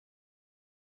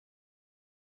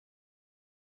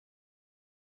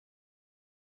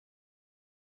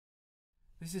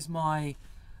This is my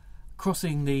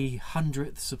crossing the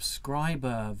 100th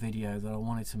subscriber video that I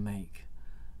wanted to make.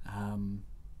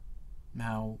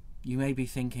 Now, you may be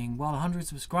thinking, well, 100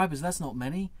 subscribers, that's not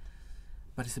many,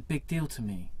 but it's a big deal to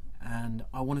me. And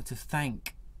I wanted to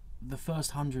thank the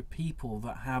first 100 people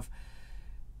that have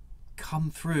come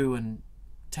through and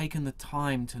taken the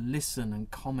time to listen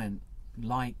and comment,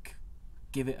 like,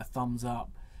 give it a thumbs up,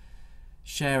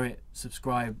 share it,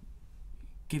 subscribe,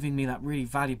 giving me that really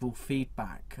valuable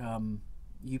feedback.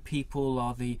 You people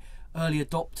are the early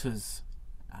adopters.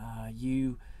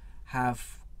 You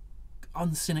have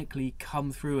uncynically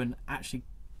come through and actually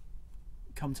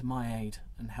come to my aid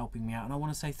and helping me out, and I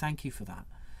want to say thank you for that.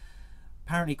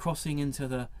 Apparently crossing over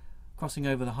the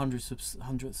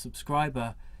 100th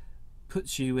subscriber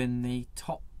puts you in the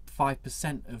top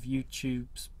 5% of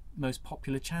YouTube's most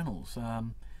popular channels.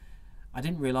 I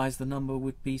didn't realize the number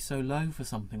would be so low for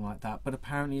something like that, but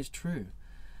apparently it's true.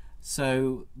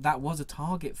 So that was a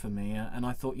target for me, and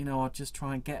I thought, you know, I'll just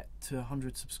try and get to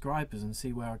 100 subscribers and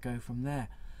see where I go from there.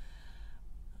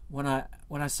 When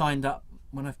I signed up,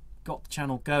 when I got the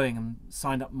channel going and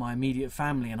signed up my immediate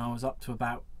family, and I was up to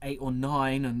about 8 or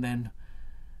 9, and then,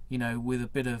 you know, with a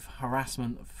bit of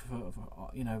harassment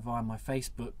you know, via my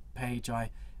Facebook page,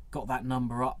 I got that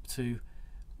number up to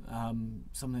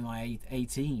something like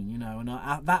 18, you know, and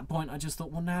at that point I just thought,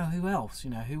 well, now who else?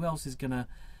 You know, who else is gonna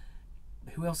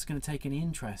take any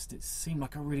interest? It seemed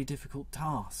like a really difficult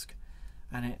task,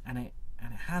 and it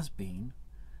has been,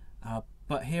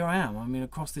 but here I am. I mean,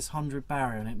 across this 100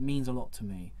 barrier, and it means a lot to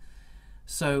me.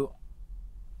 So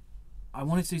I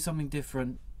wanted to do something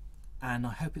different, and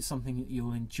I hope it's something that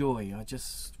you'll enjoy. I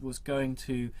just was going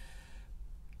to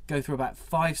go through about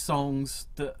 5 songs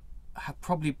that have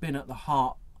probably been at the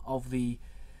heart of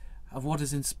what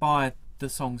has inspired the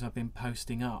songs I've been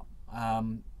posting up.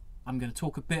 I'm going to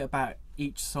talk a bit about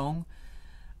each song,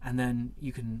 and then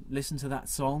you can listen to that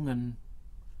song, and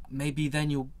maybe then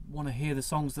you'll want to hear the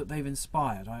songs that they've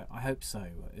inspired. I hope so.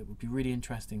 It would be really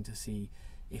interesting to see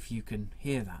if you can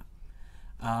hear that.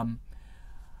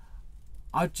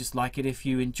 I'd just like it if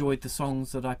you enjoyed the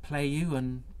songs that I play you,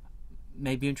 and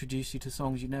maybe introduce you to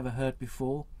songs you've never heard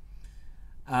before,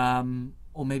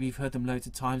 or maybe you've heard them loads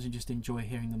of times and just enjoy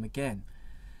hearing them again.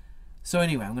 So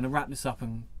anyway, I'm going to wrap this up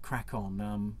and crack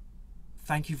on.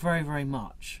 Thank you very, very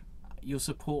much. Your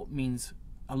support means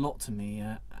a lot to me.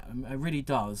 It really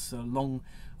does. Along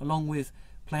with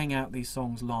playing out these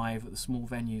songs live at the small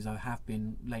venues I have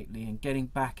been lately, and getting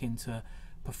back into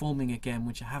performing again,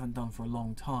 which I haven't done for a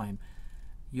long time.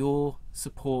 Your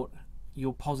support,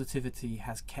 your positivity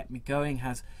has kept me going,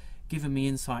 has given me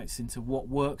insights into what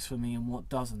works for me and what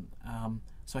doesn't.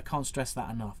 So I can't stress that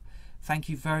enough. Thank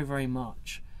you very, very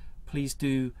much. Please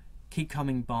do keep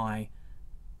coming by,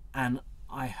 and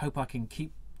I hope I can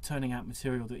keep turning out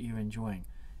material that you're enjoying.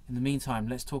 In the meantime,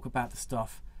 let's talk about the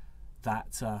stuff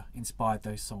that inspired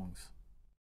those songs.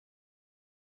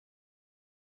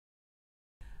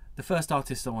 The first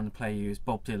artist I want to play you is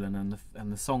Bob Dylan,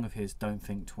 and the song of his, Don't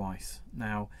Think Twice.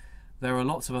 Now, there are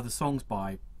lots of other songs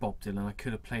by Bob Dylan I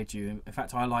could have played you. In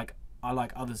fact, I like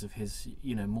others of his,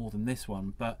 you know, more than this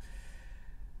one, but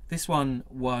this one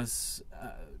was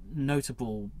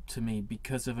notable to me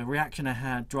because of a reaction I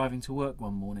had driving to work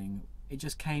one morning. It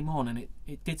just came on, and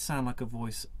it did sound like a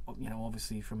voice, you know,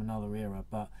 obviously from another era,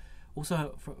 but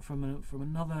also from an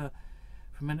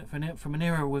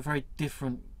era with very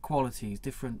different qualities,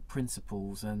 different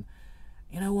principles. And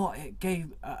you know what,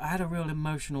 I had a real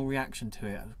emotional reaction to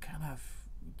it. I kind of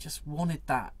just wanted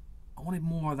that. I wanted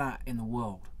more of that in the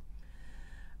world.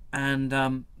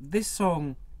 And this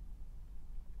song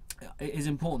is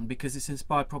important because it's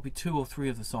inspired probably 2 or 3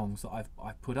 of the songs that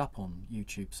I've put up on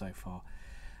YouTube so far.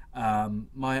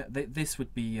 This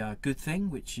would be Good Thing,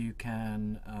 which you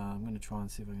can, I'm going to try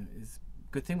and see if I can, is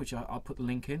Good Thing, which I'll put the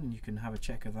link in and you can have a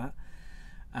check of that.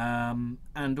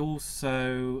 And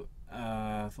also,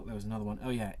 I thought there was another one. Oh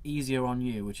yeah, Easier on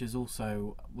You, which was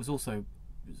also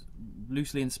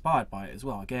loosely inspired by it as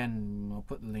well. Again, I'll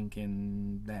put the link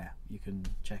in there. You can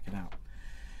check it out.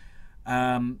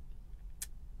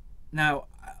 Now,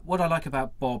 what I like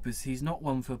about Bob is he's not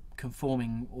one for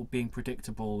conforming or being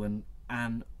predictable, and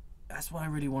that's what I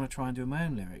really want to try and do in my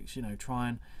own lyrics. You know, try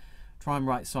and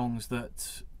write songs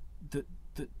that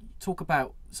talk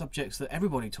about subjects that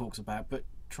everybody talks about, but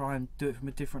try and do it from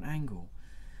a different angle.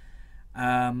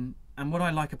 And what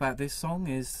I like about this song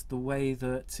is the way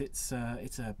that it's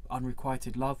a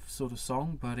unrequited love sort of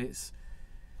song, but it's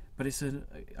an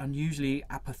unusually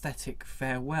apathetic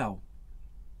farewell.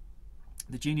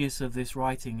 The genius of this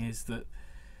writing is that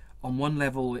on one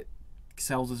level it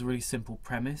sells as a really simple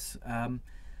premise,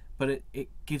 but it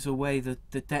gives away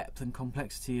the depth and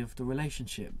complexity of the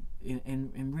relationship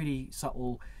in really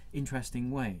subtle, interesting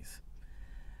ways.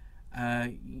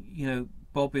 You know,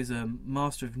 Bob is a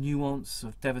master of nuance,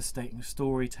 of devastating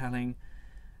storytelling.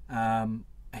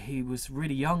 He was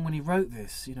really young when he wrote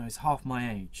this. You know, he's half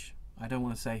my age. I don't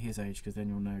want to say his age because then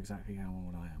you'll know exactly how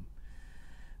old I am.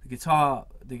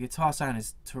 The guitar sound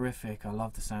is terrific. I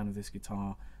love the sound of this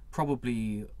guitar.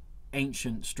 Probably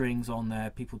ancient strings on there.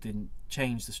 People didn't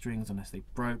change the strings unless they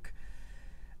broke.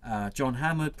 John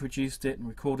Hammond produced it and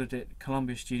recorded it at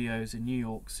Columbia Studios in New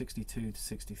York, 62 to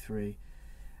 63.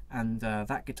 And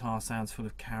that guitar sounds full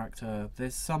of character.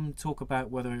 There's some talk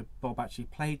about whether Bob actually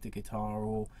played the guitar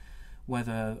or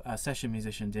whether a session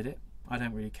musician did it. I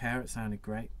don't really care, it sounded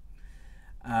great.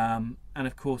 And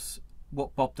of course,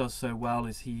 what Bob does so well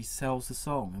is he sells the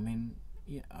song. I mean,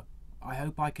 yeah, I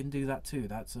hope I can do that too.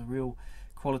 That's a real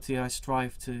quality I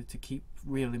strive to keep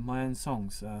real in my own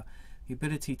songs. The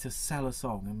ability to sell a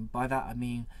song, and by that I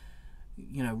mean,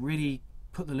 you know, really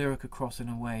put the lyric across in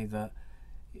a way that,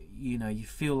 you know, you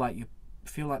feel like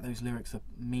those lyrics are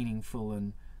meaningful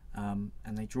and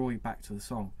they draw you back to the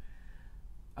song.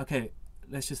 Okay,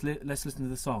 let's listen to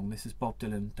the song. This is Bob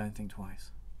Dylan, Don't Think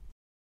Twice.